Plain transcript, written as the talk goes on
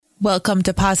Welcome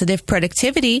to Positive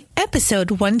Productivity, episode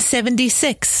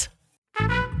 176.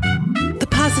 The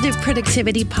Positive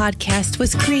Productivity Podcast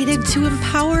was created to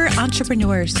empower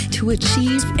entrepreneurs to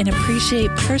achieve and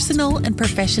appreciate personal and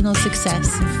professional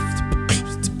success.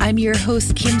 I'm your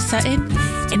host, Kim Sutton,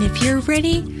 and if you're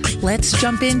ready, let's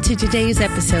jump into today's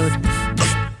episode.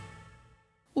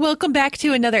 Welcome back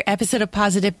to another episode of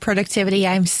Positive Productivity.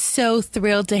 I'm so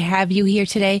thrilled to have you here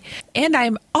today. And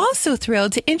I'm also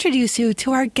thrilled to introduce you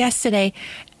to our guest today,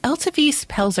 Eltavice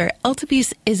Pelzer.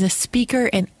 Eltavice is a speaker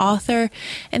and author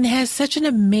and has such an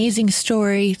amazing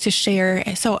story to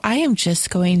share. So I am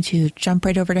just going to jump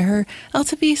right over to her.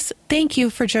 Eltavice, thank you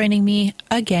for joining me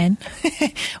again.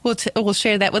 We'll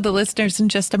share that with the listeners in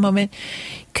just a moment.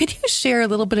 Could you share a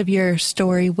little bit of your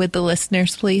story with the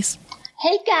listeners, please?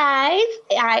 Hey guys,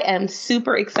 I am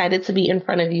super excited to be in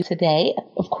front of you today,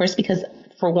 of course, because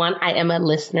for one, I am a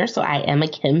listener, so I am a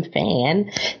Kim fan.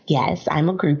 Yes, I'm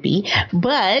a groupie,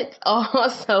 but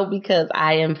also because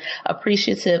I am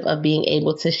appreciative of being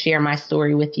able to share my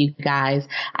story with you guys.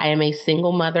 I am a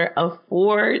single mother of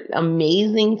 4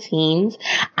 amazing teens.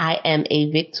 I am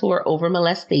a victor over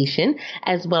molestation,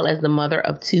 as well as the mother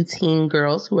of 2 teen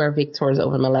girls who are victors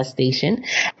over molestation.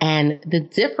 And the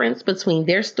difference between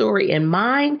their story and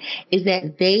mine is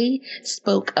that they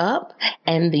spoke up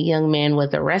and the young man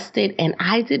was arrested, and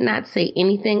I did not say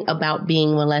anything about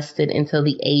being molested until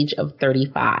the age of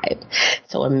 35.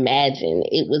 So imagine,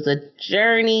 it was a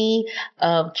journey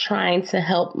of trying to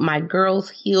help my girls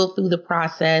heal through the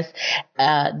process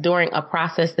during a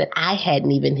process that I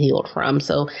hadn't even healed from.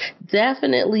 So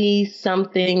definitely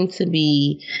something to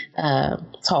be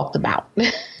talked about.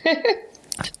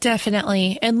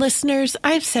 Definitely. And listeners,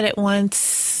 I've said it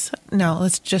once. No,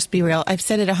 let's just be real. I've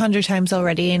said it 100 times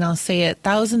already, and I'll say it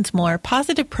thousands more.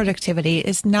 Positive productivity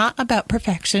is not about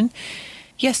perfection.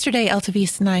 Yesterday,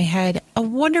 Eltavice and I had a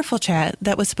wonderful chat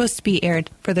that was supposed to be aired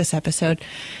for this episode.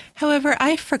 However,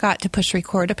 I forgot to push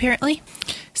record, apparently.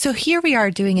 So here we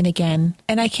are doing it again,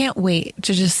 and I can't wait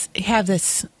to just have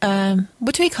this,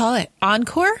 what do we call it?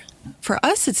 Encore? For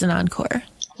us, it's an encore.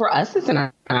 For us, it's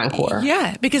an encore.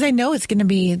 Yeah, because I know it's going to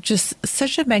be just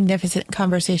such a magnificent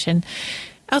conversation.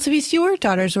 Eltavice, your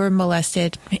daughters were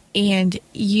molested, and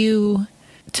you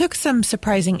took some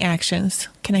surprising actions.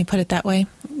 Can I put it that way?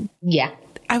 Yeah.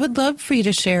 I would love for you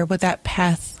to share what that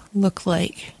path looked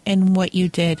like and what you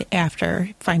did after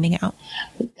finding out.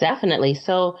 Definitely.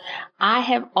 So I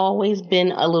have always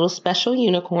been a little special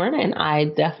unicorn, and I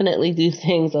definitely do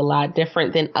things a lot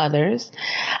different than others.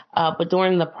 But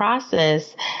during the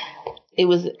process, it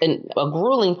was a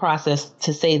grueling process,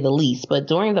 to say the least. But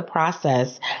during the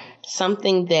process,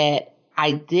 something that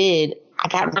I did, I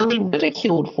got really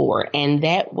ridiculed for, and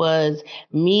that was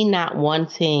me not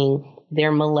wanting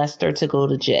their molester to go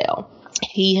to jail.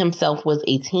 He himself was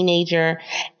a teenager,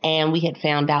 and we had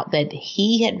found out that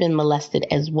he had been molested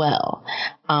as well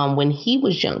when he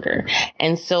was younger.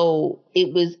 And so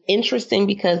it was interesting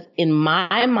because in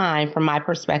my mind, from my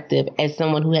perspective, as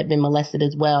someone who had been molested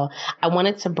as well, I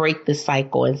wanted to break the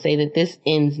cycle and say that this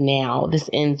ends now. This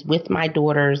ends with my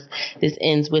daughters. This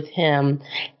ends with him.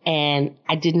 And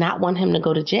I did not want him to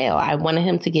go to jail. I wanted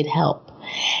him to get help.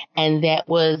 And that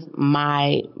was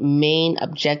my main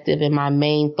objective and my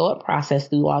main thought process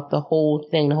throughout the whole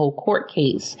thing, the whole court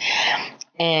case.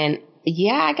 And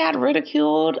yeah, I got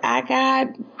ridiculed. I got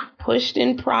pushed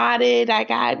and prodded. I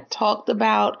got talked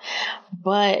about.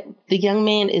 But the young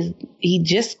man he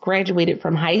just graduated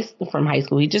from high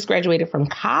school. He just graduated from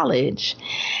college.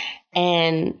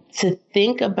 And to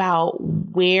think about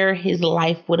where his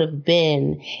life would have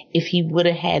been if he would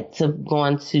have had to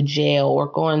gone to jail or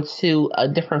gone to a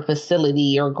different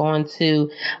facility or gone through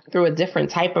a different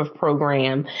type of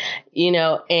program,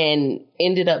 and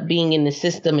ended up being in the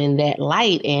system in that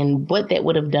light, and what that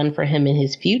would have done for him in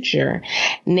his future.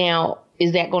 Now,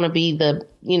 is that going to be the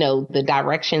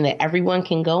direction that everyone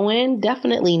can go in?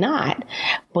 Definitely not.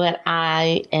 But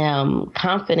I am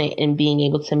confident in being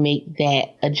able to make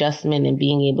that adjustment and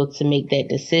being able to make that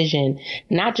decision,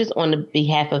 not just on the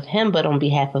behalf of him, but on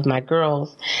behalf of my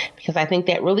girls, because I think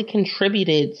that really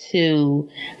contributed to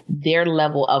their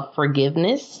level of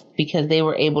forgiveness, because they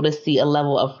were able to see a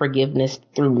level of forgiveness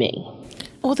through me.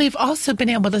 Well, they've also been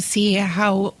able to see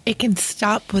how it can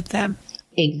stop with them.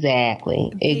 Exactly.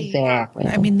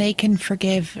 I mean, they can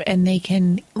forgive and they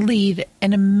can lead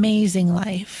an amazing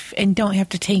life and don't have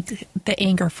to take the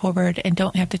anger forward and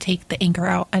don't have to take the anger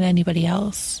out on anybody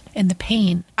else and the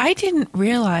pain. I didn't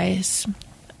realize,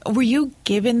 were you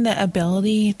given the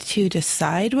ability to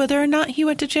decide whether or not he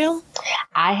went to jail?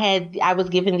 I was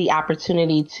given the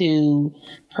opportunity to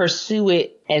pursue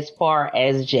it as far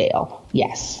as jail.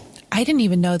 Yes. I didn't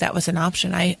even know that was an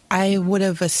option. I would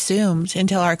have assumed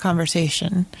until our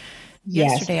conversation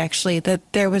yesterday, actually, that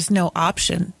there was no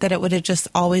option, that it would have just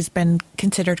always been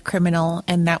considered criminal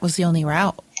and that was the only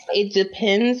route. It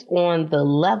depends on the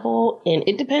level and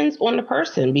it depends on the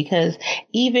person, because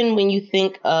even when you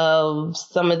think of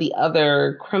some of the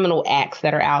other criminal acts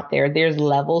that are out there, there's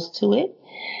levels to it.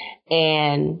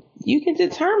 And you can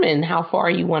determine how far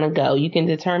you want to go. You can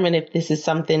determine if this is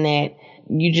something that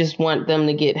you just want them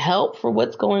to get help for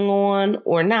what's going on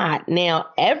or not. Now,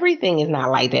 everything is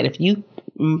not like that. If you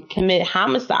commit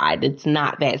homicide, it's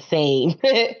not that same.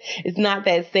 It's not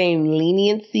that same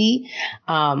leniency.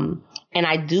 And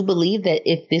I do believe that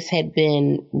if this had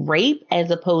been rape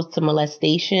as opposed to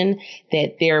molestation,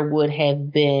 that there would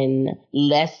have been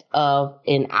less of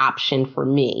an option for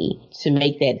me to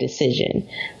make that decision.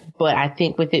 But I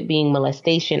think with it being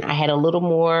molestation, I had a little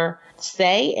more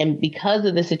say. And because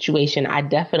of the situation, I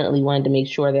definitely wanted to make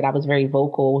sure that I was very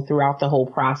vocal throughout the whole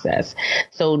process.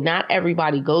 So not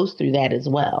everybody goes through that as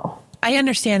well. I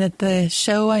understand that the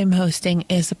show I'm hosting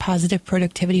is a positive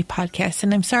productivity podcast,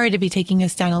 and I'm sorry to be taking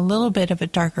us down a little bit of a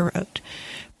darker road.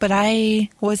 But I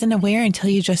wasn't aware until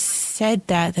you just said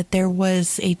that there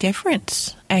was a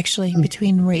difference, actually,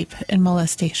 between rape and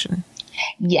molestation.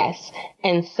 Yes.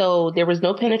 And so there was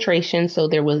no penetration. So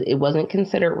it wasn't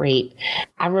considered rape.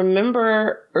 I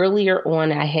remember earlier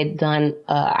on, I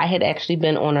had actually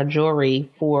been on a jury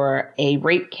for a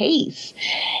rape case.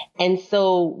 And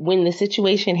so when the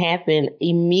situation happened,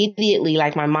 immediately,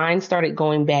 like, my mind started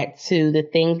going back to the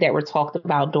things that were talked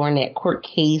about during that court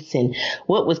case and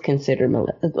what was considered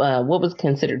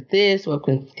this, what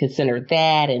was considered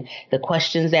that, and the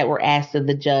questions that were asked of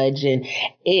the judge. And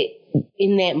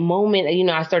in that moment,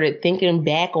 I started thinking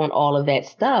back on all of that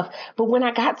stuff. But when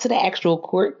I got to the actual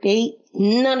court date,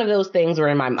 none of those things were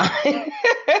in my mind.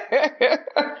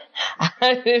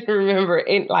 I didn't remember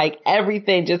it. Like,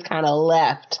 everything just kind of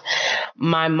left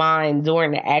my mind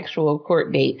during the actual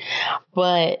court date.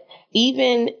 But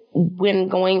even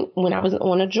when I was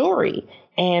on a jury,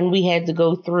 and we had to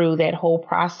go through that whole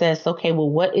process. Okay, well,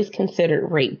 what is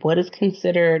considered rape? What is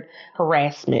considered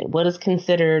harassment? What is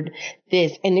considered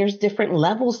this? And there's different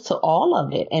levels to all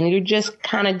of it. And you just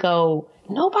kind of go,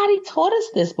 nobody taught us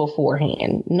this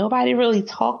beforehand. Nobody really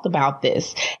talked about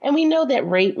this. And we know that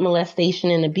rape,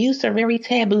 molestation, and abuse are very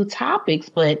taboo topics,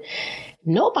 but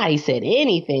nobody said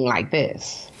anything like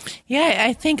this. Yeah,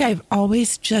 I think I've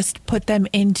always just put them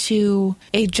into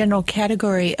a general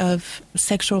category of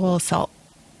sexual assault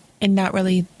and not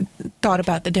really thought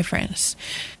about the difference.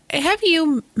 Have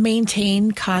you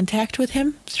maintained contact with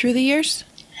him through the years?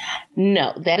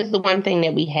 No, that is the one thing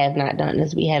that we have not done,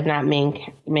 is we have not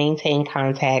maintained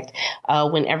contact.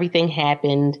 When everything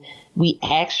happened, we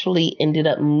actually ended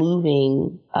up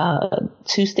moving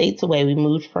 2 states away. We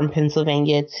moved from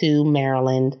Pennsylvania to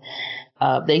Maryland.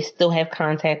 They still have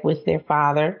contact with their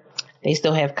father. They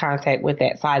still have contact with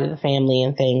that side of the family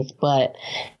and things. But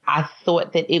I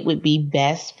thought that it would be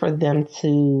best for them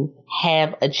to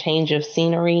have a change of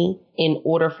scenery in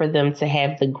order for them to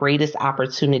have the greatest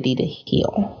opportunity to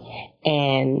heal.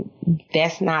 And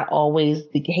that's not always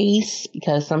the case,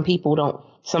 because some people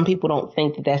don't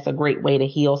think that that's a great way to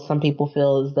heal. Some people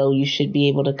feel as though you should be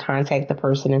able to contact the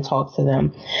person and talk to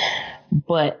them.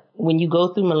 But when you go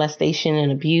through molestation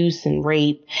and abuse and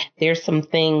rape, there's some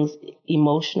things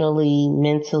emotionally,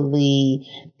 mentally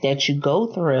that you go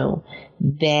through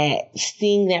that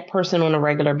seeing that person on a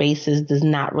regular basis does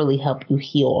not really help you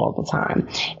heal all the time.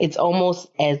 It's almost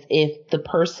as if the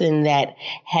person that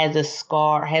has a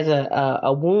scar, has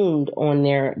a wound on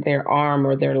their arm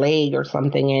or their leg or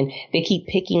something, and they keep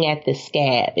picking at the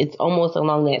scab. It's almost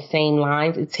along that same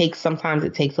lines. Sometimes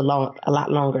it takes a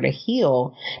lot longer to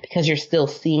heal because you're still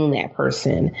seeing that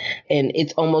person. And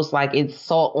it's almost like it's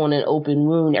salt on an open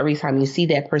wound every time you see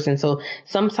that person. So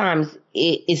sometimes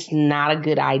it's not a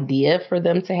good idea for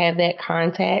them to have that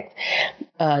contact.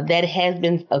 That has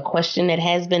been a question that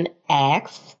has been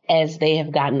asked as they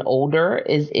have gotten older,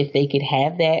 is if they could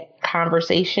have that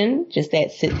conversation, just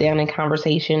that sit down and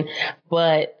conversation.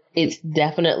 But it's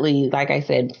definitely, like I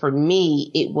said, for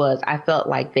me, I felt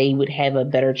like they would have a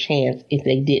better chance if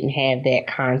they didn't have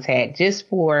that contact, just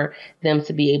for them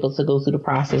to be able to go through the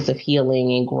process of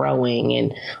healing and growing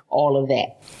and all of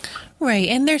that. Right.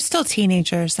 And they're still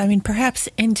teenagers. I mean, perhaps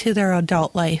into their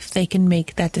adult life, they can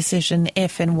make that decision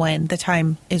if and when the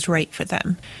time is right for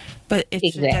them. But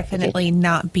it should definitely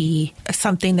not be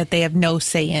something that they have no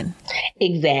say in.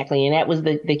 Exactly. And that was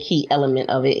the key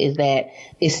element of it, is that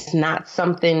it's not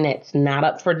something that's not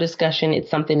up for discussion.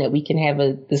 It's something that we can have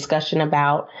a discussion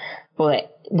about.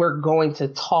 but we're going to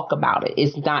talk about it.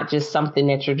 It's not just something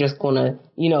that you're just going to,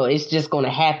 it's just going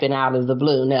to happen out of the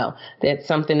blue. No, that's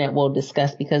something that we'll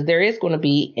discuss, because there is going to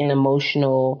be an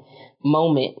emotional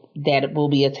moment that will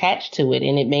be attached to it.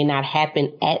 And it may not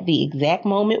happen at the exact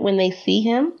moment when they see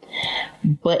him,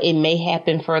 but it may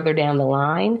happen further down the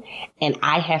line. And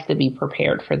I have to be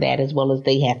prepared for that, as well as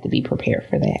they have to be prepared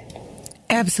for that.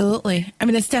 Absolutely. I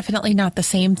mean, it's definitely not the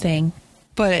same thing,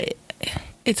 but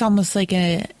it's almost like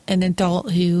an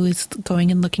adult who is going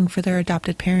and looking for their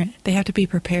adopted parent. They have to be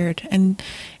prepared. And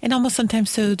almost sometimes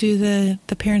so do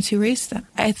the parents who raised them.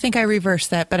 I think I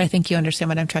reversed that, but I think you understand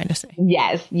what I'm trying to say.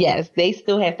 Yes. They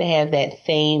still have to have that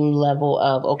same level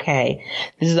of, okay,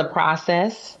 this is a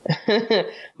process.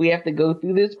 We have to go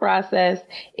through this process.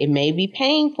 It may be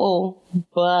painful,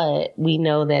 but we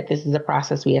know that this is a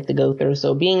process we have to go through.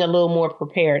 So being a little more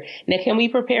prepared. Now, can we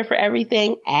prepare for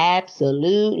everything?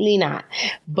 Absolutely not.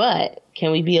 But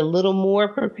can we be a little more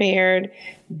prepared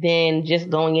than just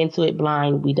going into it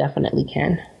blind? We definitely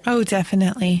can. Oh,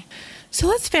 definitely. So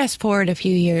let's fast forward a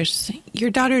few years. Your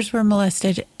daughters were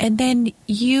molested, and then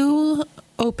you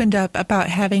opened up about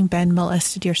having been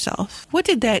molested yourself. What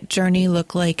did that journey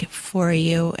look like for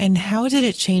you, and how did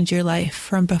it change your life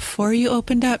from before you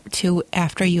opened up to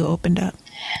after you opened up?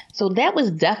 So that was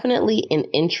definitely an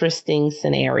interesting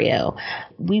scenario.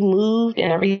 We moved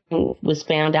and everything was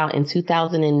found out in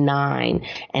 2009,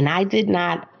 and I did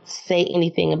not say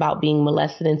anything about being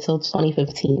molested until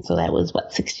 2015. So that was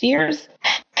 6 years?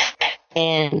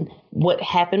 And what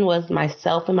happened was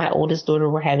myself and my oldest daughter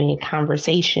were having a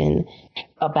conversation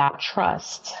about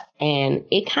trust, and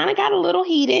it kind of got a little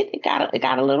heated. It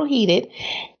got a little heated,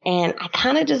 and I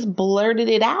kind of just blurted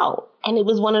it out. And it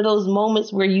was one of those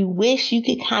moments where you wish you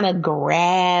could kind of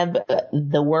grab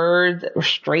the words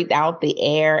straight out the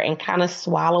air and kind of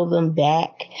swallow them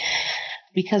back,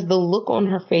 because the look on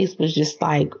her face was just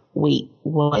like, wait,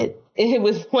 what? It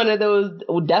was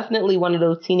definitely one of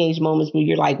those teenage moments where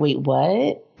you're like, wait,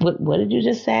 what? What did you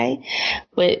just say?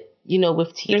 But,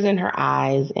 with tears in her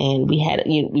eyes, and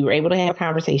we were able to have a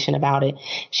conversation about it.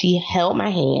 She held my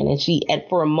hand, and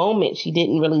for a moment, she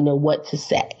didn't really know what to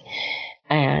say.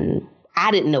 And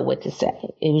I didn't know what to say.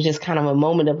 It was just kind of a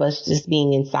moment of us just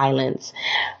being in silence.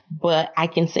 But I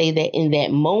can say that in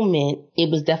that moment,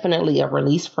 it was definitely a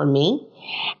release for me.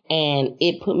 And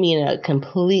it put me in a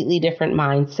completely different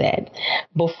mindset.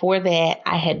 Before that,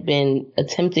 I had been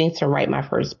attempting to write my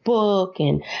first book,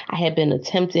 and I had been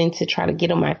attempting to try to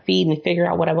get on my feet and figure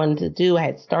out what I wanted to do. I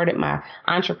had started my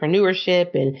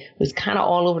entrepreneurship and was kind of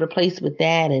all over the place with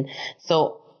that. And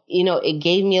so, it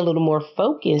gave me a little more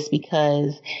focus,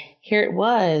 because here it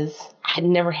was. I had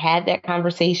never had that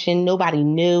conversation. Nobody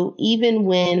knew. Even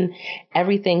when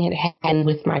everything had happened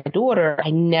with my daughter,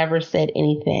 I never said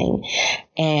anything.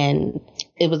 And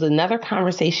it was another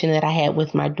conversation that I had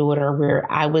with my daughter where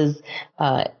I was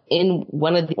in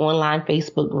one of the online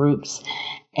Facebook groups,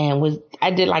 and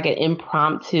I did like an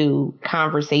impromptu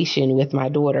conversation with my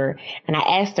daughter. And I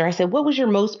asked her, I said, what was your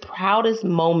most proudest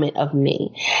moment of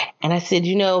me? And I said,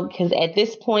 because at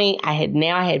this point I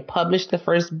had published the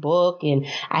first book, and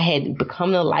I had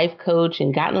become a life coach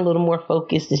and gotten a little more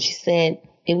focused. And she said,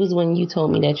 it was when you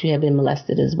told me that you had been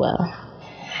molested as well.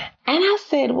 And I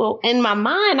said, well, in my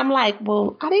mind, I'm like,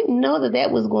 well, I didn't know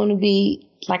that was going to be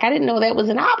I didn't know that was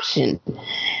an option.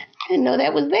 I didn't know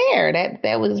that was there.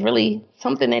 That was really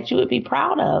something that you would be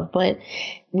proud of. But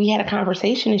we had a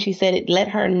conversation, and she said it let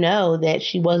her know that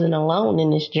she wasn't alone in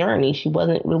this journey. She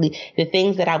wasn't really, the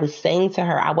things that I was saying to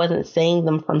her, I wasn't saying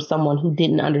them from someone who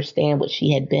didn't understand what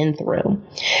she had been through.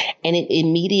 And it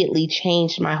immediately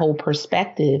changed my whole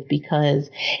perspective,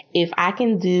 because if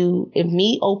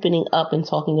me opening up and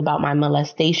talking about my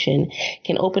molestation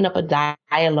can open up a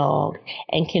dialogue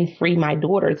and can free my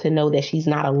daughter to know that she's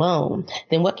not alone,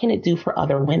 then what can it do for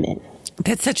other women?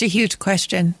 That's such a huge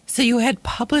question. So you had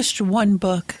published one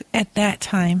book at that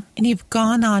time, and you've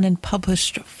gone on and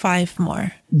published 5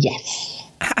 more. Yes.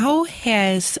 How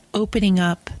has opening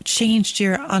up changed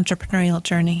your entrepreneurial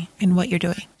journey and what you're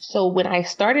doing? So when I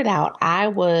started out, I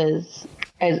was,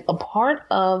 as a part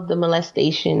of the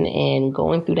molestation and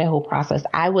going through that whole process,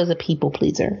 I was a people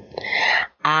pleaser.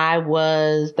 I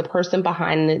was the person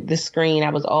behind the screen. I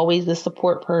was always the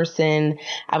support person.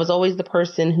 I was always the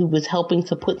person who was helping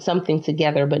to put something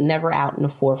together, but never out in the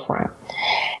forefront.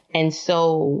 And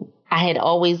so I had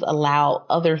always allowed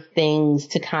other things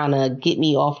to kind of get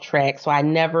me off track. So I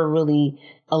never really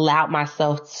allowed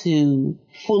myself to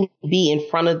fully be in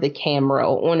front of the camera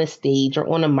or on a stage or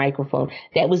on a microphone.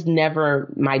 That was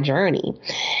never my journey.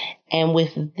 And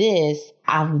with this,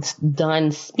 I've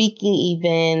done speaking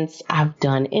events, I've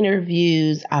done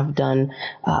interviews, I've done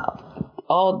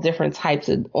all different types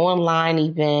of online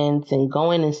events and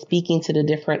going and speaking to the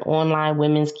different online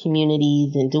women's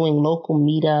communities and doing local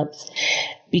meetups,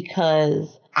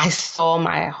 because I saw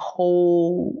my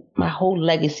whole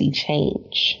legacy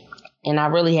change. And I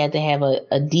really had to have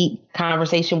a deep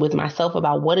conversation with myself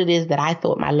about what it is that I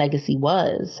thought my legacy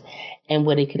was and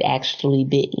what it could actually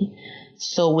be.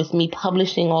 So with me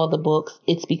publishing all the books,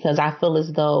 it's because I feel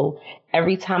as though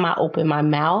every time I open my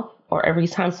mouth or every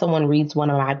time someone reads one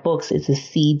of my books, it's a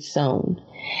seed sown.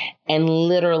 And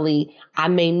literally, I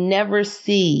may never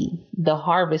see the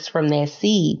harvest from that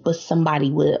seed, but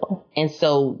somebody will. And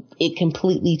so it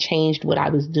completely changed what I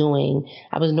was doing.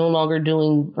 I was no longer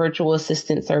doing virtual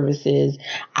assistant services.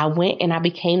 I went and I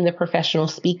became the professional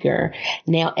speaker.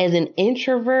 Now, as an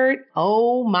introvert,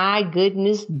 oh my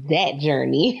goodness, that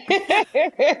journey.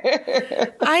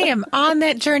 I am on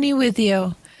that journey with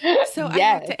you. So yes. I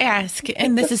have to ask,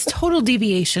 and this is total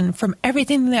deviation from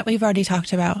everything that we've already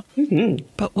talked about,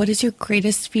 but what is your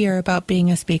greatest fear about being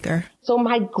a speaker? So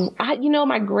my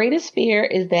greatest fear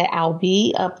is that I'll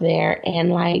be up there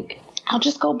and I'll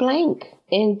just go blank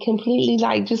and completely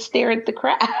just stare at the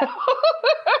crowd.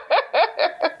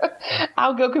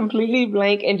 I'll go completely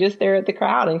blank and just stare at the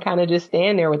crowd and kind of just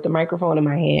stand there with the microphone in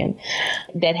my hand.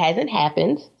 That hasn't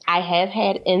happened. I have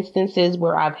had instances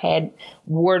where I've had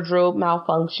wardrobe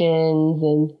malfunctions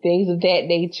and things of that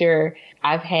nature.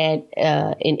 I've had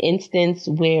an instance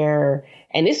where,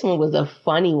 and this one was a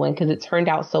funny one because it turned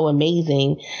out so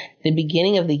amazing. The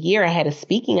beginning of the year, I had a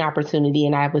speaking opportunity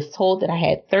and I was told that I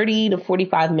had 30 to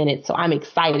 45 minutes. So I'm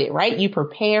excited, right? You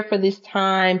prepare for this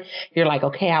time. You're like,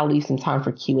 okay, I'll leave some time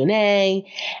for Q&A.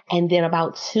 And then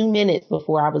about 2 minutes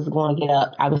before I was going to get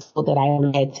up, I was told that I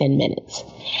only had 10 minutes.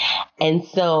 And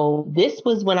so this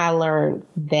was when I learned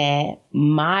that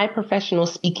my professional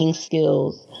speaking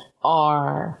skills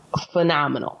are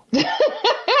phenomenal.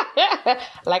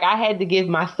 I had to give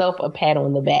myself a pat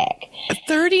on the back.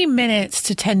 30 minutes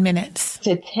to 10 minutes.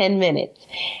 To 10 minutes.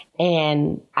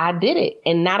 And I did it.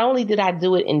 And not only did I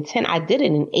do it in 10, I did it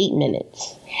in 8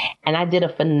 minutes. And I did a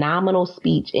phenomenal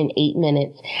speech in 8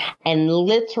 minutes. And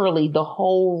literally the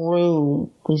whole room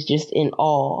was just in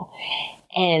awe.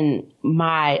 And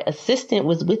my assistant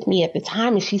was with me at the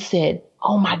time and she said,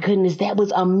 "Oh my goodness, that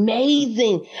was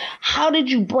amazing. How did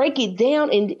you break it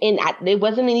down?" And it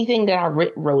wasn't anything that I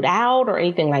wrote out or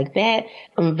anything like that.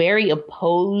 I'm very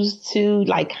opposed to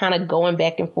kind of going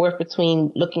back and forth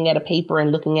between looking at a paper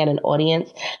and looking at an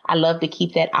audience. I love to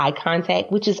keep that eye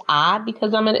contact, which is odd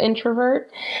because I'm an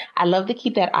introvert. I love to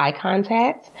keep that eye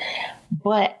contact,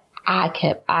 but I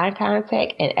kept eye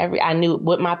contact and I knew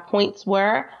what my points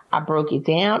were. I broke it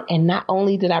down. And not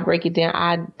only did I break it down,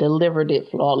 I delivered it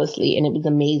flawlessly. And it was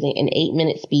amazing. An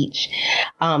 8-minute speech.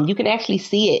 You can actually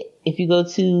see it if you go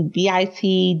to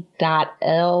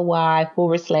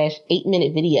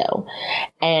bit.ly/8-minute video.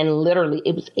 And literally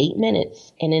it was 8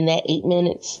 minutes. And in that 8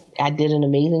 minutes, I did an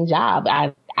amazing job.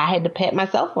 I had to pat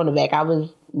myself on the back. I was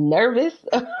nervous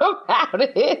about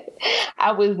it.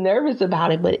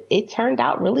 But it turned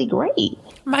out really great.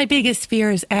 My biggest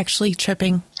fear is actually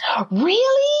tripping.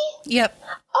 Really? Yep.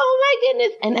 Oh my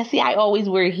goodness. And see, I always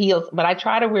wear heels, but I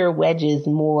try to wear wedges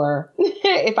more.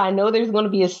 If I know there's going to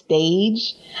be a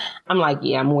stage, I'm like,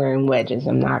 yeah, I'm wearing wedges.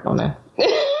 I'm not going to.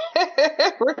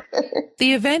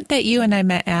 The event that you and I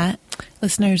met at,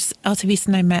 listeners, Altavis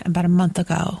and I met about a month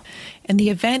ago. And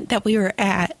the event that we were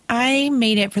at, I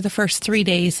made it for the first 3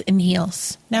 days in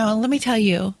heels. Now, let me tell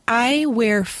you, I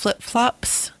wear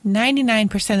flip-flops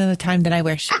 99% of the time that I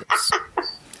wear shoes.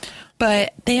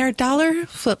 But they are dollar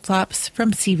flip-flops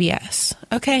from CVS,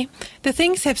 okay? The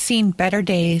things have seen better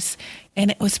days,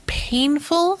 and it was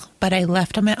painful, but I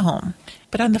left them at home.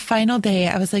 But on the final day,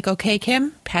 I was like, okay,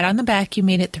 Kim, pat on the back. You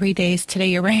made it 3 days. Today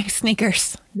you're wearing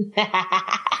sneakers.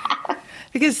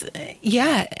 Because,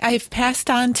 yeah, I've passed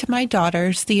on to my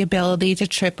daughters the ability to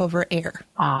trip over air.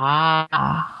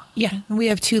 Ah. Yeah, we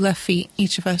have 2 left feet,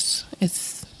 each of us.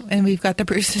 And we've got the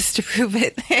bruises to prove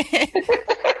it.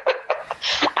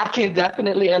 I can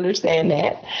definitely understand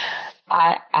that.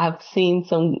 I've seen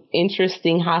some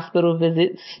interesting hospital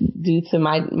visits due to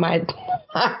my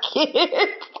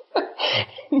kids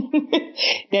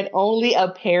that only a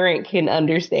parent can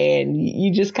understand.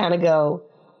 You just kind of go,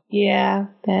 yeah,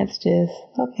 that's just,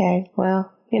 okay,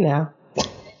 well,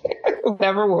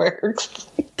 whatever works.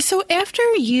 So after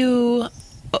you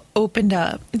opened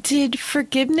up, did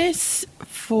forgiveness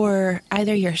for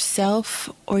either yourself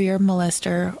or your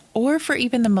molester, or for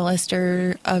even the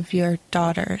molester of your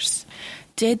daughters.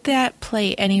 Did that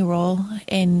play any role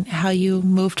in how you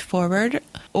moved forward,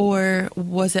 or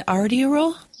was it already a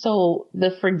role? So the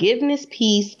forgiveness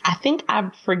piece, I think I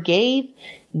forgave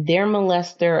their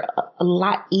molester a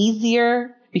lot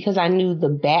easier because I knew the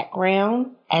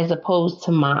background as opposed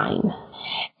to mine.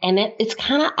 And it's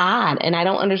kind of odd, and I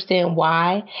don't understand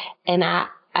why. And I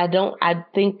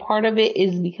think part of it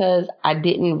is because I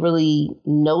didn't really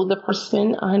know the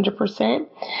person 100%.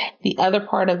 The other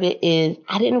part of it is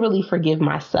I didn't really forgive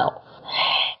myself.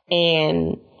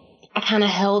 And I kind of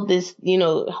held this,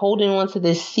 holding on to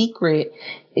this secret.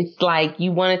 It's like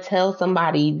you want to tell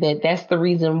somebody that that's the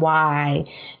reason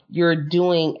why you're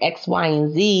doing X, Y,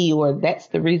 and Z, or that's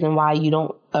the reason why you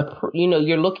don't,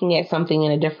 you're looking at something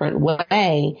in a different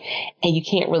way and you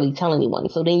can't really tell anyone.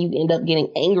 So then you end up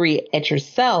getting angry at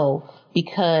yourself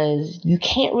because you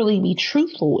can't really be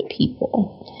truthful with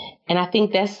people. And I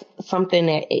think that's something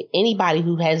that anybody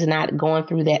who has not gone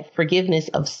through that forgiveness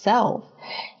of self,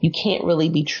 you can't really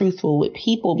be truthful with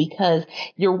people because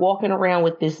you're walking around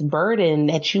with this burden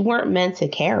that you weren't meant to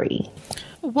carry.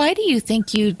 Why do you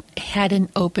think you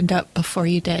hadn't opened up before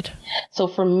you did? So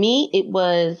for me, it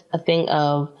was a thing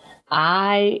of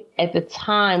I, at the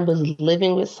time, was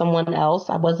living with someone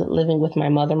else. I wasn't living with my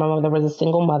mother. My mother was a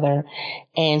single mother,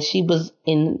 and she was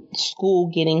in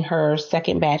school getting her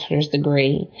second bachelor's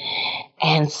degree.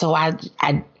 And so I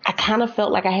kind of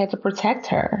felt like I had to protect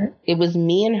her. It was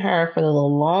me and her for the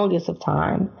longest of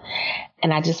time.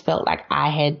 And I just felt like I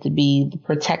had to be the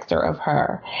protector of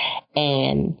her.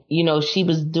 And, she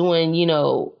was doing,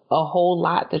 a whole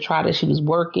lot to try to, she was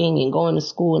working and going to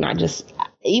school. And I just,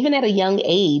 even at a young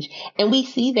age, and we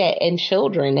see that in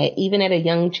children, that even at a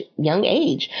young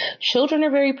age, children are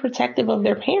very protective of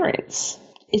their parents.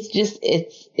 It's just,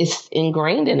 it's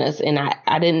ingrained in us. And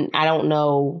I don't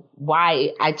know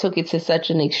why I took it to such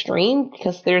an extreme,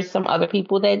 because there's some other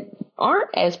people that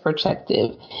aren't as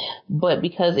protective, but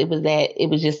because it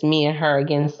was just me and her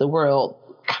against the world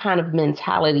kind of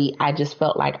mentality, I just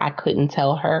felt like I couldn't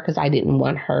tell her because I didn't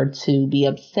want her to be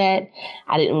upset.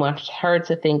 I didn't want her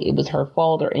to think it was her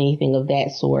fault or anything of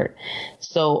that sort.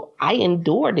 So I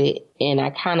endured it, and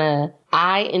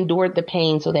I endured the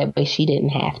pain so that way she didn't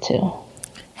have to.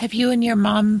 Have you and your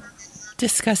mom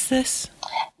discussed this?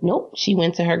 Nope. She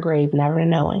went to her grave never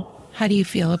knowing. How do you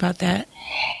feel about that?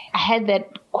 I had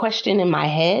that question in my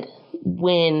head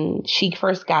when she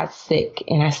first got sick,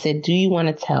 and I said, do you want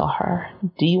to tell her?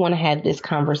 Do you want to have this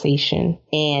conversation?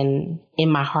 And in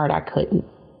my heart, I couldn't.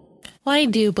 Well, I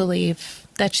do believe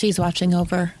that she's watching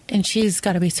over, and she's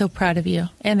got to be so proud of you.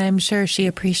 And I'm sure she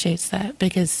appreciates that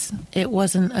because it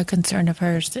wasn't a concern of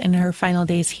hers in her final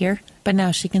days here. But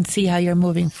now she can see how you're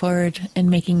moving forward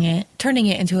and turning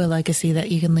it into a legacy that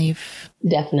you can leave.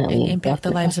 Definitely. And impact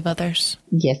the lives of others.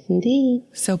 Yes, indeed.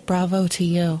 So bravo to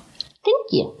you. Thank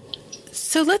you.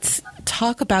 So let's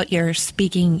talk about your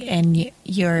speaking and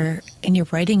your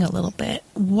writing a little bit.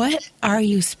 What are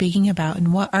you speaking about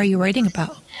and what are you writing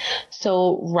about?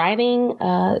 So writing,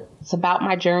 it's about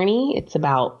my journey. It's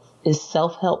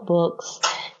self-help books.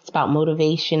 It's about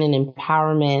motivation and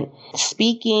empowerment.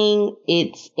 Speaking,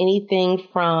 it's anything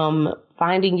from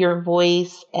finding your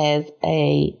voice as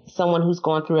someone who's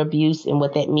going through abuse and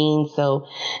what that means. So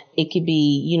it could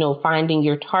be, finding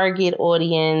your target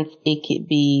audience. It could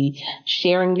be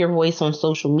sharing your voice on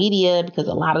social media, because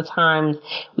a lot of times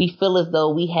we feel as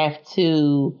though we have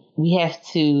to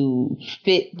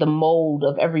fit the mold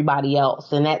of everybody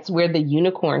else. And that's where the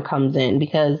unicorn comes in,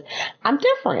 because I'm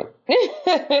different.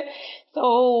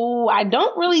 So I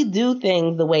don't really do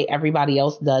things the way everybody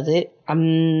else does it.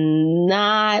 I'm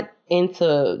not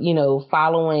into,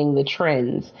 following the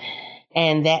trends.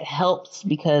 And that helps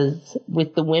because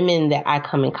with the women that I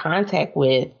come in contact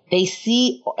with, they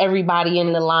see everybody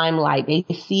in the limelight. They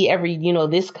see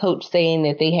this coach saying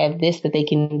that they have this that they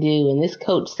can do, and this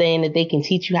coach saying that they can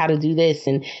teach you how to do this,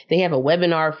 and they have a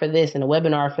webinar for this and a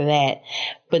webinar for that.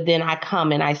 But then I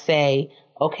come and I say,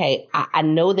 okay, I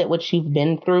know that what you've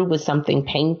been through was something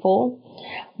painful,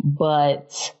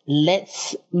 but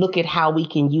let's look at how we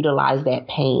can utilize that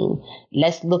pain.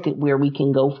 Let's look at where we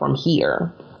can go from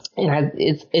here. And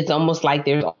it's almost like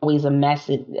there's always a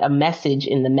message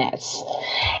in the mess.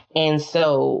 And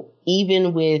so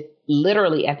even with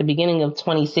literally at the beginning of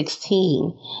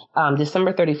 2016,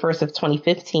 December 31st of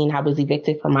 2015, I was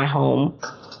evicted from my home.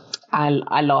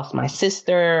 I lost my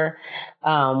sister.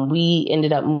 We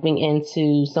ended up moving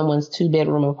into someone's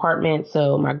 2-bedroom apartment.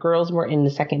 So my girls were in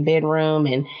the second bedroom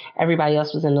and everybody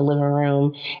else was in the living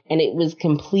room. And it was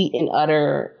complete and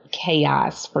utter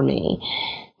chaos for me.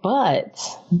 But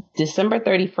December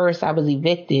 31st, I was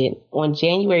evicted. On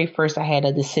January 1st, I had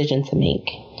a decision to make.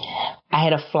 I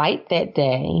had a flight that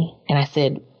day, and I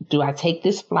said, do I take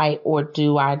this flight or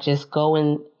do I just go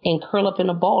and curl up in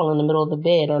a ball in the middle of the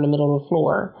bed or in the middle of the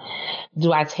floor?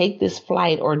 Do I take this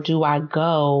flight or do I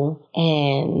go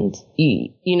and,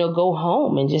 go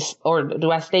home and or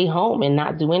do I stay home and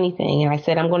not do anything? And I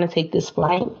said, I'm going to take this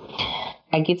flight.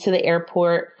 I get to the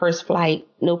airport, first flight,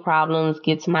 no problems,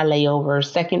 get to my layover.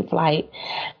 Second flight,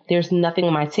 there's nothing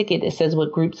on my ticket that says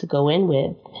what group to go in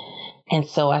with. And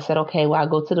so I said, okay, well, I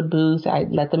go to the booth. I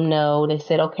let them know. They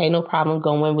said, okay, no problem,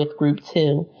 go in with group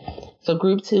 2. So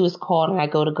group 2 is called and I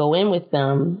go in with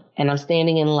them and I'm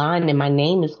standing in line and my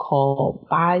name is called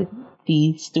by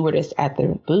the stewardess at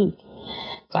the booth.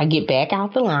 So I get back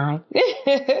out the line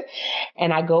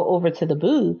and I go over to the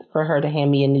booth for her to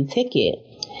hand me a new ticket.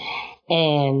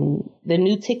 And the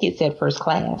new ticket said first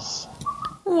class.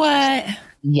 What?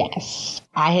 Yes.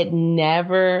 I had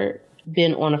never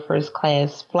been on a first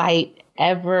class flight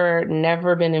ever,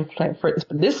 never been in first.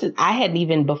 I hadn't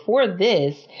even, before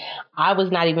this, I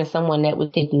was not even someone that was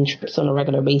taking trips on a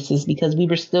regular basis because we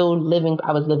were still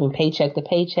I was living paycheck to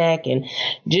paycheck and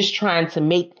just trying to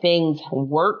make things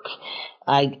work.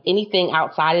 Like anything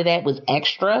outside of that was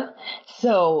extra.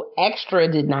 So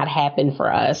extra did not happen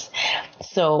for us.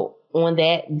 So on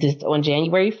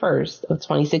January 1st of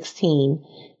 2016,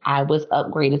 I was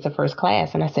upgraded to first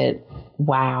class. And I said,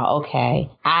 wow, okay,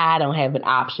 I don't have an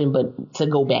option but to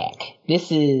go back.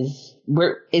 This is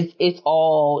it's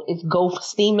go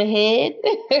steam ahead.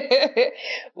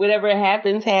 Whatever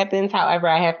happens. However,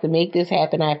 I have to make this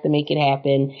happen. I have to make it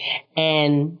happen.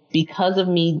 And because of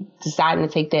me deciding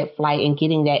to take that flight and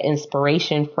getting that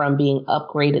inspiration from being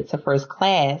upgraded to first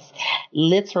class,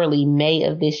 literally May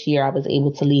of this year, I was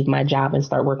able to leave my job and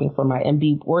start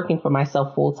be working for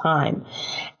myself full time.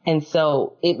 And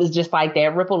so it was just like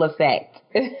that ripple effect.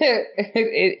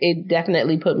 It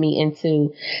definitely put me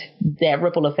into that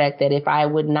ripple effect that if I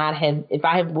would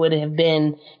have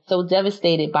been so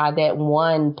devastated by that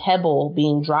one pebble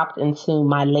being dropped into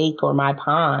my lake or my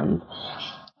pond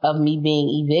of me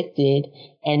being evicted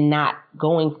and not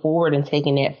going forward and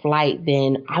taking that flight,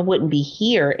 then I wouldn't be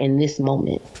here in this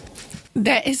moment.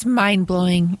 That is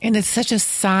mind-blowing, and it's such a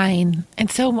sign.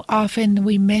 And so often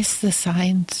we miss the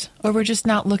signs, or we're just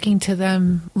not looking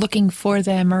for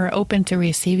them, or open to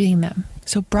receiving them.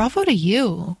 So bravo to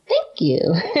you. Thank you.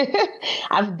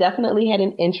 I've definitely had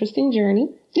an interesting journey.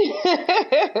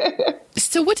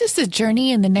 So what does the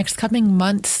journey in the next coming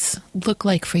months look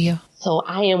like for you? So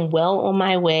I am well on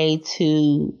my way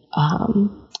to...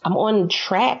 I'm on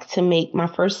track to make my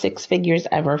first 6 figures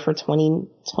ever for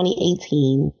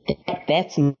 2018.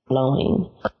 That's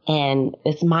mind-blowing. And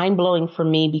it's mind-blowing for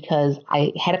me because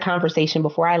I had a conversation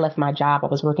before I left my job. I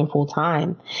was working full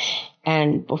time.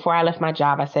 And before I left my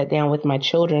job, I sat down with my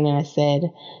children and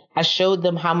I showed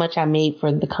them how much I made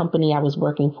for the company I was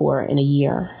working for in a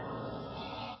year.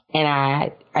 And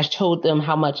I showed them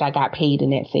how much I got paid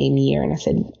in that same year. And I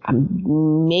said, I'm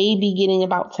maybe getting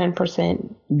about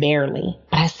 10%, barely.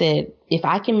 But I said, if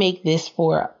I can make this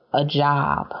for a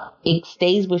job, it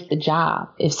stays with the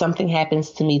job. If something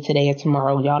happens to me today or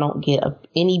tomorrow, y'all don't get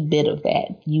any bit of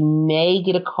that. You may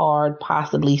get a card,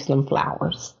 possibly some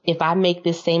flowers. If I make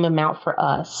this same amount for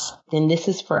us, then this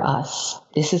is for us.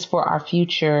 This is for our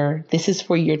future. This is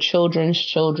for your children's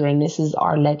children. This is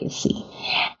our legacy.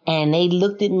 And they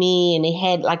looked at me and they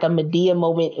had like a Medea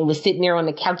moment and was sitting there on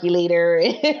the calculator.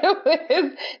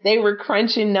 They were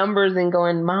crunching numbers and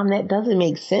going, Mom, that doesn't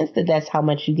make sense that's how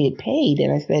much you get paid.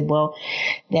 And I said, well,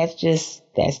 that's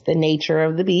the nature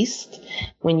of the beast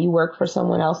when you work for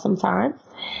someone else sometimes.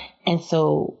 And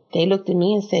so they looked at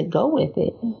me and said, go with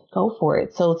it. Go for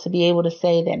it. So to be able to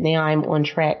say that now I'm on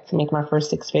track to make my first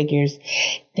 6 figures,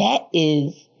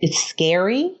 it's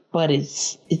scary, but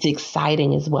it's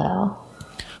exciting as well.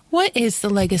 What is the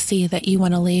legacy that you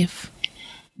want to leave?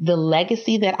 The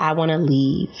legacy that I want to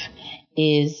leave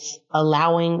is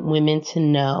allowing women to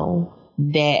know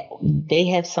that they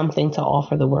have something to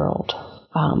offer the world.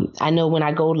 I know when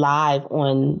I go live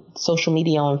on social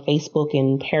media, on Facebook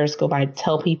and Periscope, I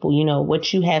tell people,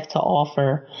 what you have to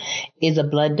offer is a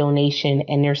blood donation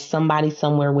and there's somebody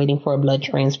somewhere waiting for a blood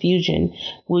transfusion.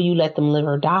 Will you let them live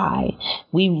or die?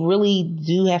 We really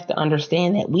do have to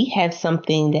understand that we have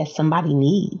something that somebody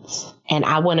needs. And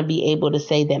I want to be able to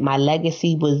say that my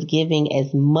legacy was giving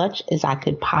as much as I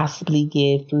could possibly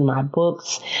give through my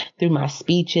books, through my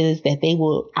speeches, that they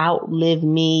will outlive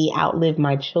me, outlive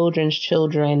my children's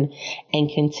children, and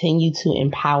continue to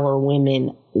empower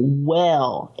women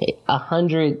well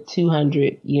 100,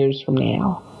 200 years from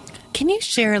now. Can you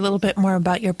share a little bit more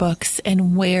about your books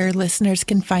and where listeners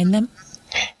can find them?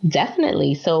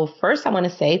 Definitely. So first, I want to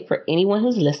say for anyone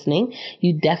who's listening,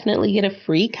 you definitely get a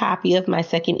free copy of my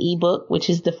second ebook, which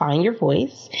is Define Your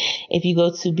Voice. If you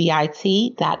go to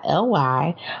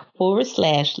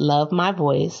bit.ly/love my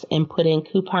voice and put in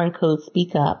coupon code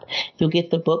speak up, you'll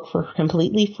get the book for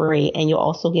completely free. And you'll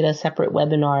also get a separate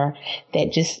webinar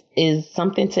that just is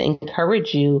something to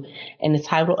encourage you. And the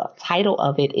title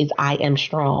of it is I Am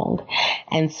Strong.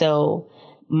 And so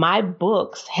my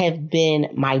books have been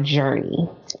my journey.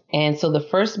 And so the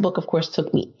first book, of course,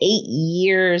 took me 8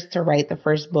 years to write the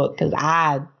first book because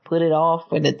I put it off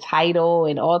for the title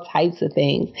and all types of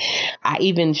things. I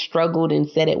even struggled and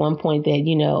said at one point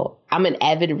that, I'm an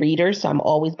avid reader, so I'm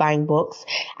always buying books.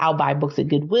 I'll buy books at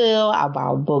Goodwill. I'll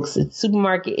buy books at the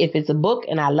supermarket. If it's a book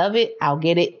and I love it, I'll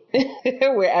get it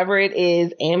wherever it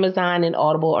is. Amazon and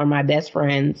Audible are my best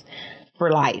friends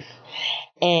for life.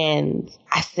 And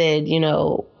I said,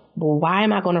 well, why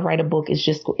am I going to write a book?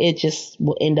 It just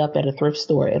will end up at a thrift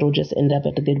store. It'll just end up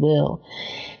at the Goodwill.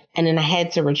 And then I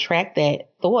had to retract that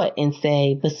thought and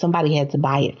say, but somebody had to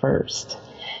buy it first.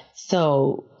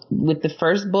 So with the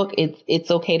first book,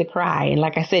 it's okay to cry. And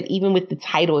like I said, even with the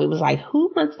title, it was like,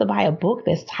 who wants to buy a book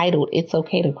that's titled It's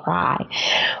Okay to Cry?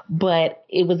 But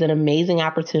it was an amazing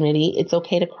opportunity. It's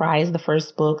Okay to Cry is the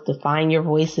first book. Define Your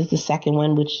Voice is the second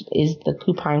one, which is the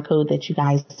coupon code that you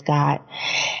guys got.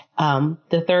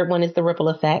 The third one is The Ripple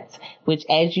Effect, which,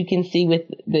 as you can see with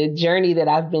the journey that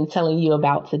I've been telling you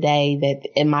about today, that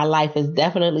in my life has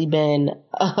definitely been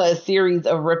a series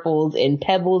of ripples and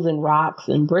pebbles and rocks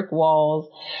and brick walls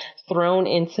thrown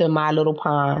into my little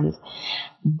ponds.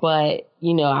 But,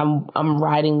 I'm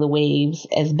riding the waves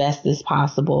as best as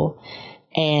possible.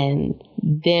 And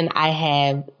then I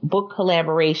have book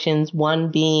collaborations,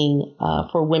 one being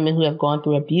for women who have gone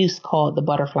through abuse called The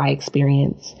Butterfly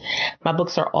Experience. My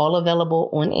books are all available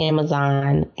on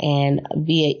Amazon and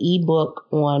via ebook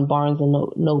on Barnes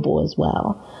 & Noble as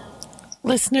well.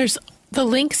 Listeners, the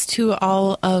links to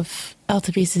all of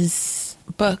Altavise's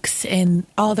books and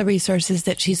all the resources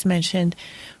that she's mentioned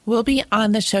will be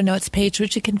on the show notes page,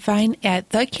 which you can find at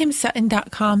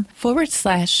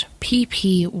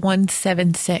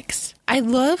thekimsutton.com/PP176. I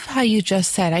love how you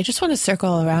just said, I just want to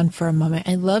circle around for a moment.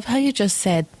 I love how you just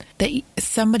said that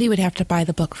somebody would have to buy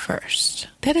the book first.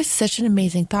 That is such an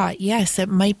amazing thought. Yes, it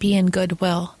might be in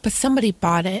Goodwill, but somebody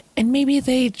bought it and maybe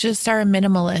they just are a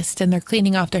minimalist and they're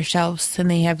cleaning off their shelves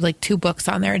and they have like 2 books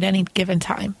on there at any given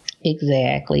time.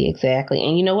 Exactly.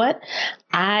 And you know what?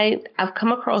 I've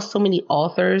come across so many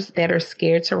authors that are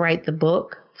scared to write the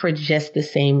book for just the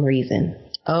same reason.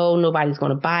 Oh, nobody's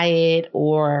going to buy it.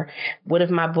 Or what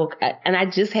if my book, and I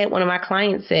just had one of my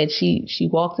clients said she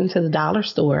walked into the dollar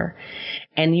store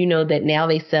and that now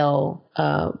they sell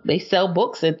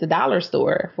books at the dollar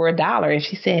store for $1. And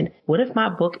she said, what if my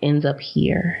book ends up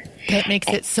here? That makes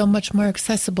it so much more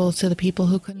accessible to the people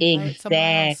who couldn't buy it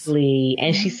somewhere else. Exactly.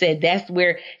 And she said, that's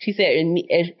where she said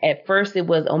at first it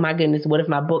was, oh my goodness, what if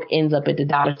my book ends up at the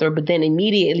dollar store? But then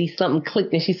immediately something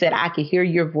clicked and she said, I could hear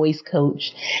your voice,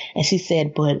 coach. And she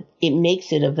said, but it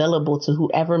makes it available to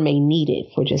whoever may need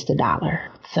it for just $1.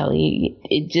 So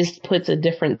it just puts a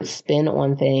different spin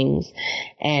on things.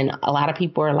 And a lot of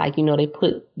people are like,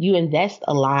 you invest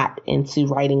a lot into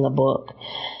writing a book.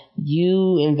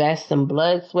 You invest some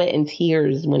blood, sweat, and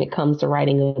tears when it comes to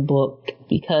writing a book,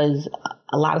 because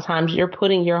a lot of times you're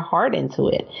putting your heart into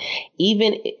it.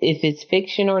 Even if it's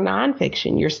fiction or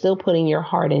nonfiction, you're still putting your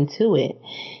heart into it.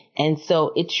 And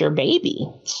so it's your baby.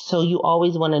 So you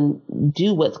always want to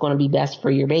do what's going to be best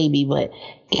for your baby. But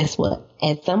guess what?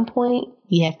 At some point,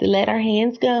 we have to let our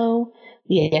hands go.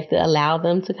 We have to allow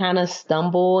them to kind of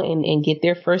stumble and get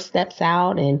their first steps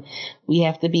out. And we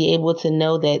have to be able to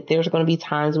know that there's going to be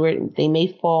times where they may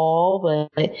fall,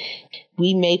 but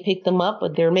we may pick them up,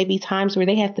 but there may be times where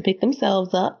they have to pick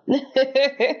themselves up.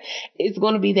 It's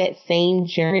going to be that same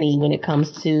journey when it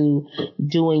comes to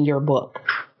doing your book.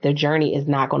 The journey is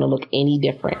not going to look any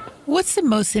different. What's the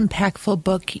most impactful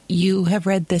book you have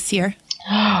read this year?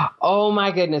 Oh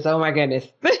my goodness. I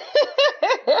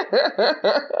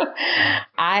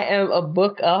am a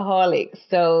bookaholic.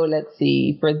 So let's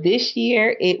see. For this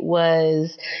year, it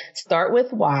was Start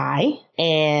With Why.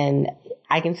 And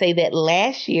I can say that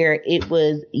last year it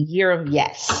was Year of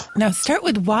Yes. Now, Start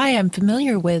With Why I'm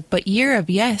familiar with, but Year of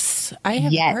Yes, I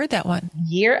haven't heard that one.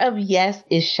 Year of Yes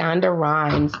is Shonda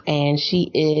Rhimes, and she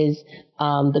is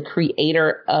the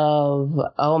creator of,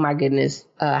 oh my goodness,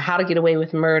 How to Get Away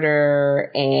with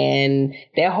Murder and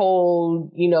that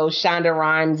whole, Shonda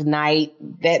Rhimes night,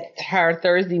 that's her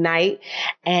Thursday night.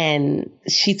 And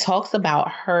she talks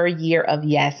about her year of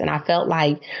yes. And I felt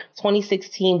like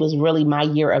 2016 was really my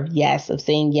year of yes, of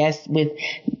saying yes, with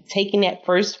taking that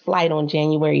first flight on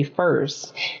January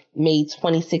 1st. Made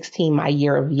 2016 my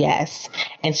year of yes.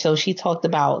 And so she talked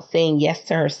about saying yes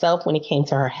to herself when it came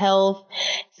to her health,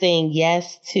 saying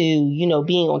yes to,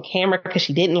 being on camera because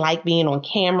she didn't like being on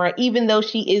camera, even though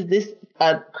she is this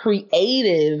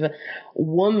creative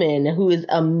woman who is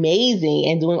amazing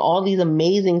and doing all these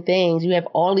amazing things. You have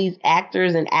all these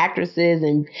actors and actresses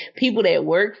and people that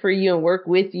work for you and work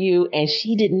with you. And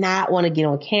she did not want to get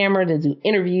on camera to do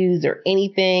interviews or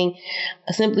anything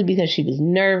simply because she was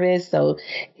nervous. So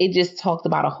it just talked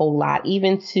about a whole lot,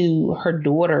 even to her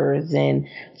daughters, and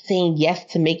saying yes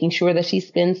to making sure that she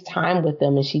spends time with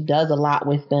them and she does a lot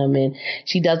with them and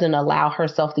she doesn't allow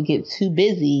herself to get too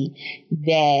busy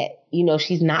that,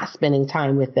 she's not spending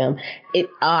time with them.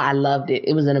 I loved it.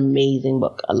 It was an amazing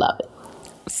book. I love it.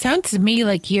 Sounds to me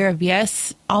like Year of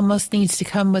Yes almost needs to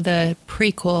come with a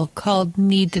prequel called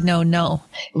Need to Know No.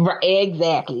 Right,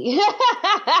 exactly.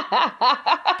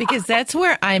 Because that's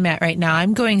where I'm at right now.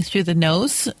 I'm going through the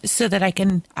no's so that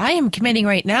I am committing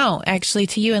right now, actually,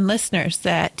 to you and listeners,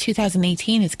 that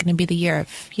 2018 is going to be the year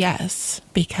of yes,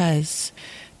 because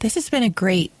this has been a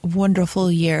great,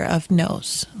 wonderful year of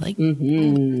no's. Like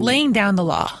laying down the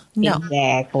law. No.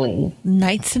 Exactly.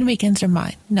 Nights and weekends are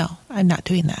mine. No, I'm not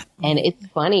doing that. And it's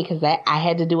funny because I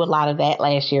had to do a lot of that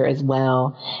last year as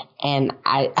well. And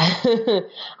I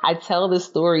I tell the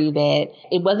story that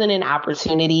it wasn't an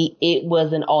opportunity. It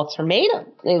was an ultimatum.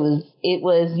 It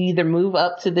was you either move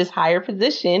up to this higher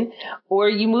position or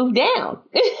you move down.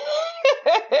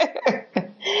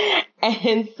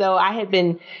 And so I had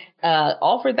been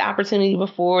offered the opportunity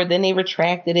before, then they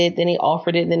retracted it, then they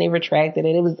offered it, then they retracted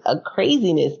it. It was a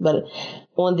craziness. But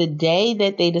on the day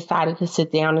that they decided to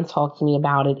sit down and talk to me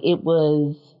about it, it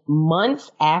was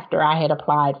months after I had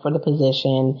applied for the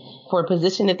position, for a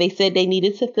position that they said they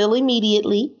needed to fill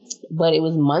immediately, but it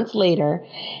was months later.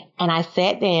 And I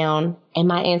sat down and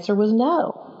my answer was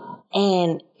no.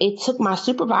 And it took my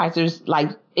supervisors,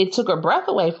 it took her breath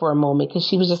away for a moment, because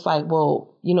she was just like, well,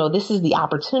 this is the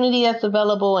opportunity that's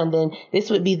available, and then this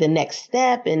would be the next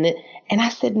step. And I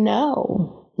said,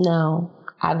 no,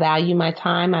 I value my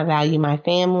time. I value my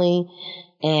family.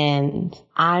 And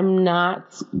I'm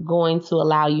not going to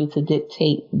allow you to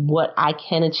dictate what I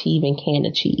can achieve and can't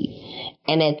achieve.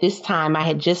 And at this time, I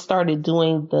had just started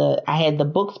I had the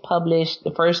books published, the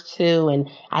first two, and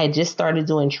I had just started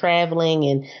doing traveling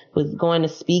and was going to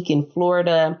speak in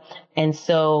Florida. And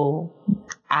so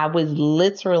I was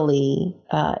literally,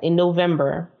 in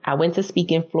November, I went to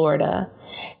speak in Florida.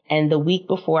 And the week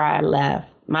before I left,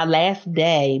 my last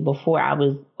day before I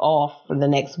was off for the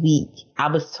next week, I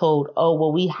was told, oh,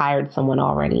 well, we hired someone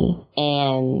already.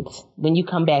 And when you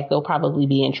come back, they'll probably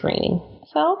be in training.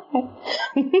 So,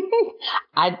 okay.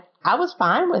 I was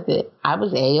fine with it. I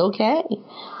was A-okay.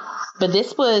 But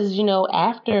this was,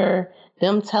 after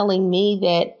them telling me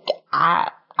that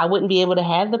I wouldn't be able to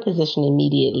have the position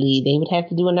immediately. They would have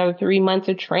to do another 3 months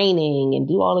of training and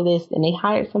do all of this. And they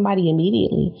hired somebody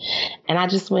immediately. And I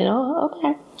just went, oh,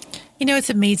 okay. It's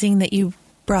amazing that you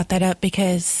brought that up,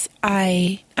 because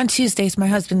on Tuesdays, my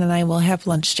husband and I will have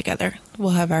lunch together.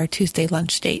 We'll have our Tuesday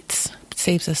lunch dates. It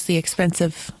saves us the expense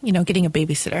of, getting a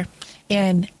babysitter.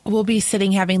 And we'll be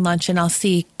sitting having lunch, and I'll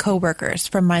see coworkers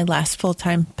from my last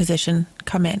full-time position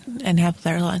come in and have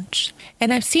their lunch.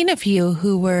 And I've seen a few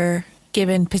who were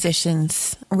given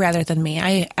positions rather than me.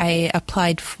 I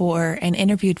applied for and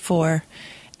interviewed for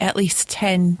at least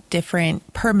 10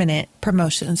 different permanent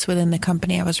promotions within the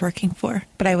company I was working for.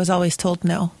 But I was always told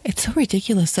no. It's so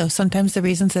ridiculous, though. Sometimes the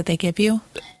reasons that they give you,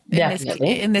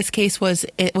 in this case, was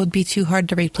it would be too hard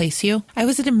to replace you. I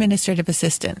was an administrative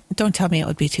assistant. Don't tell me it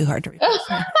would be too hard to replace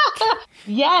me.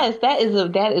 Yes, that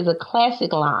is a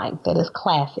classic line. That is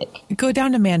classic. Go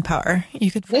down to Manpower. You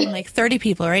could find like 30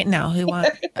 people right now who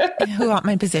want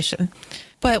my position.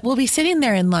 But we'll be sitting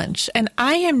there in lunch, and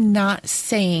I am not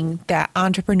saying that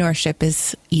entrepreneurship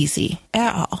is easy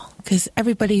at all, because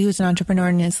everybody who's an entrepreneur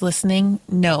and is listening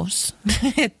knows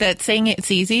that saying it's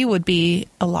easy would be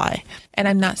a lie. And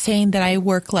I'm not saying that I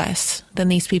work less than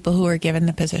these people who are given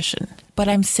the position. But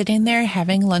I'm sitting there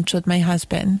having lunch with my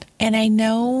husband, and I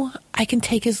know I can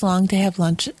take as long to have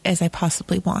lunch as I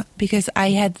possibly want, because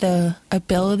I had the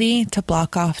ability to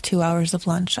block off 2 hours of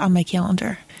lunch on my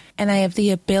calendar. And I have the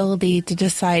ability to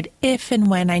decide if and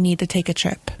when I need to take a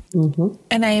trip.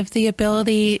 And I have the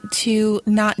ability to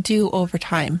not do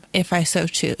overtime if I so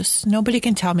choose. Nobody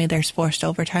can tell me there's forced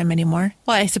overtime anymore.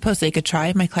 Well, I suppose they could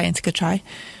try. My clients could try.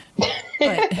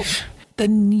 But the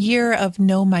year of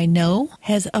Know My No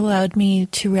has allowed me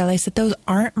to realize that those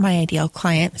aren't my ideal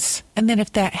clients. And then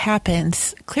if that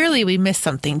happens, clearly we missed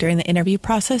something during the interview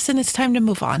process and it's time to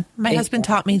move on. My husband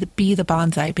taught me to be the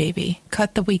bonsai baby.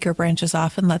 Cut the weaker branches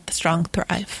off and let the strong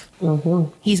thrive.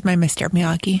 He's my Mr.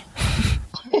 Miyagi.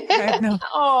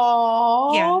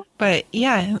 Aww. Yeah, but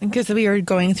yeah, because we were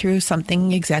going through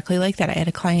something exactly like that. I had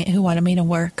a client who wanted me to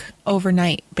work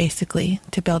overnight, basically,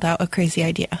 to build out a crazy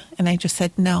idea. And I just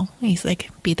said no. He's like,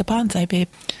 be the bonsai babe.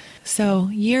 So,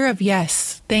 year of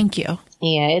yes. Thank you.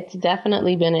 Yeah, it's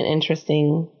definitely been an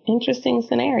interesting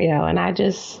scenario. And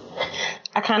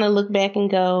I kind of look back and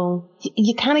go,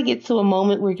 you kind of get to a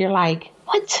moment where you're like,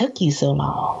 what took you so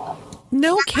long?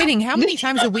 No kidding. How many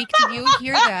times a week do you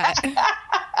hear that?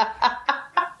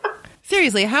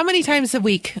 Seriously, how many times a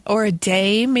week or a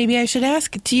day, maybe I should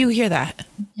ask, do you hear that?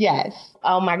 Yes.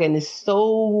 Oh my goodness,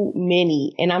 so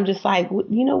many. And I'm just like,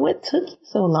 you know, what took you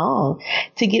so long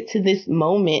to get to this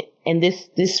moment and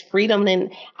this freedom?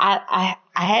 And I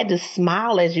had to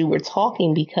smile as you were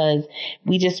talking because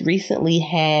we just recently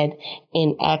had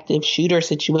an active shooter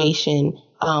situation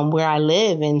where I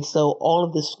live. And so all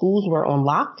of the schools were on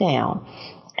lockdown.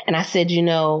 And I said, you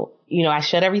know, I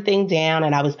shut everything down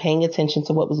and I was paying attention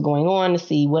to what was going on to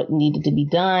see what needed to be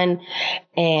done.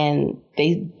 And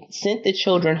they sent the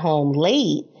children home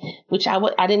late, which I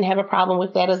didn't have a problem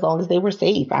with that as long as they were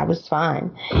safe. I was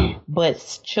fine.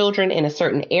 But children in a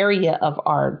certain area of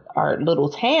our little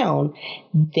town,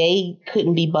 they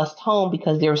couldn't be bused home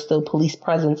because there was still police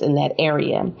presence in that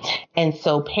area. And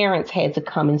so parents had to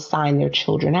come and sign their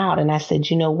children out. And I said,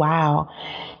 you know, wow.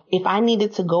 If I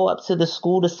needed to go up to the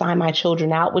school to sign my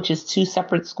children out, which is 2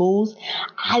 separate schools,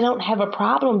 I don't have a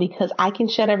problem because I can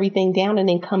shut everything down and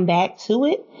then come back to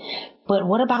it. But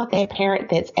what about that parent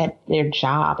that's at their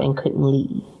job and couldn't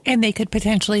leave? And they could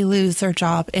potentially lose their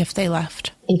job if they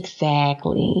left.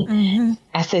 Exactly.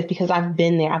 I said, because I've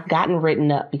been there, I've gotten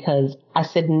written up because I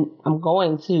said, I'm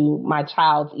going to my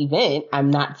child's event.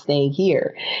 I'm not staying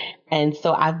here. And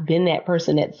so I've been that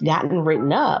person that's gotten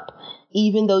written up.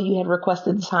 Even though you had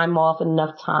requested the time off and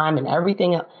enough time and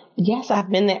everything else. Yes, I've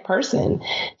been that person.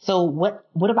 So what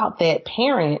about that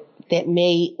parent that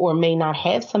may or may not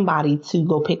have somebody to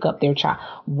go pick up their child?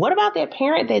 What about that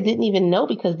parent that didn't even know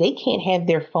because they can't have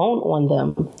their phone on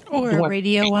them? Or a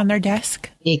radio on their desk?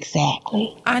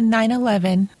 Exactly. On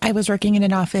 9/11, I was working in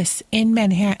an office in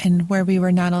Manhattan where we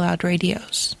were not allowed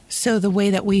radios. So the way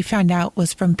that we found out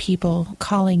was from people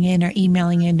calling in or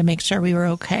emailing in to make sure we were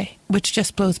okay, which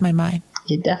just blows my mind.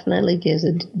 It definitely gives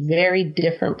a very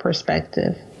different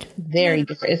perspective. Very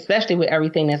different, especially with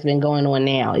everything that's been going on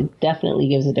now. It definitely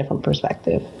gives a different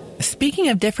perspective. Speaking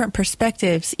of different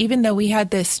perspectives, even though we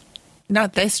had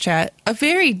not this chat, a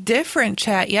very different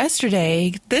chat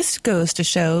yesterday, this goes to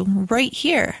show right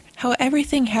here how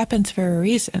everything happens for a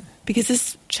reason. Because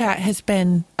this chat has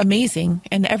been amazing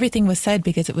and everything was said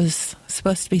because it was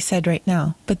supposed to be said right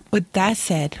now. But with that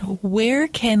said, where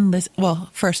can well,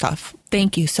 first off,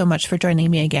 thank you so much for joining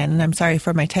me again. And I'm sorry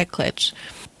for my tech glitch.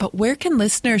 But where can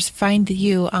listeners find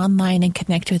you online and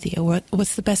connect with you?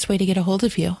 What's the best way to get a hold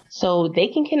of you? So they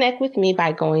can connect with me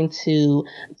by going to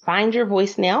Find Your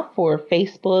Voice Now for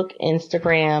Facebook,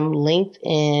 Instagram,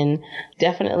 LinkedIn.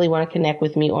 Definitely want to connect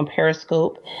with me on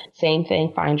Periscope. Same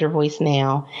thing, Find Your Voice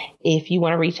Now. If you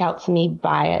want to reach out to me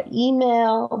via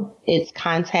email, it's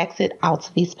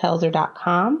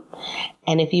contacts@altavispelzer.com.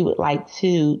 And if you would like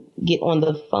to get on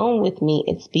the phone with me,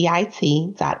 it's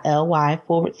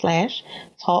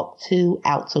bit.ly/talk to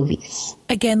Altavis.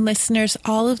 Again, listeners,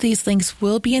 all of these links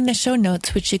will be in the show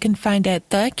notes, which you can find at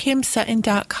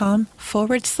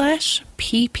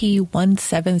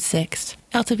thekimsutton.com/PP176.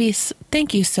 Altavis,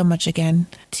 thank you so much again.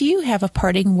 Do you have a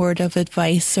parting word of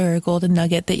advice or a golden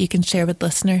nugget that you can share with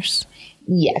listeners?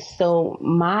 Yes. So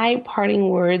my parting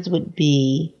words would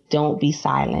be, don't be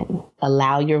silent.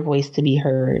 Allow your voice to be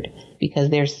heard because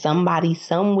there's somebody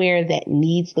somewhere that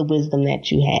needs the wisdom that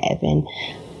you have. And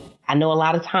I know a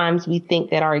lot of times we think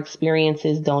that our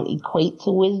experiences don't equate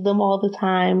to wisdom all the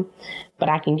time, but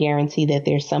I can guarantee that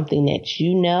there's something that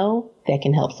you know that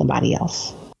can help somebody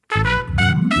else.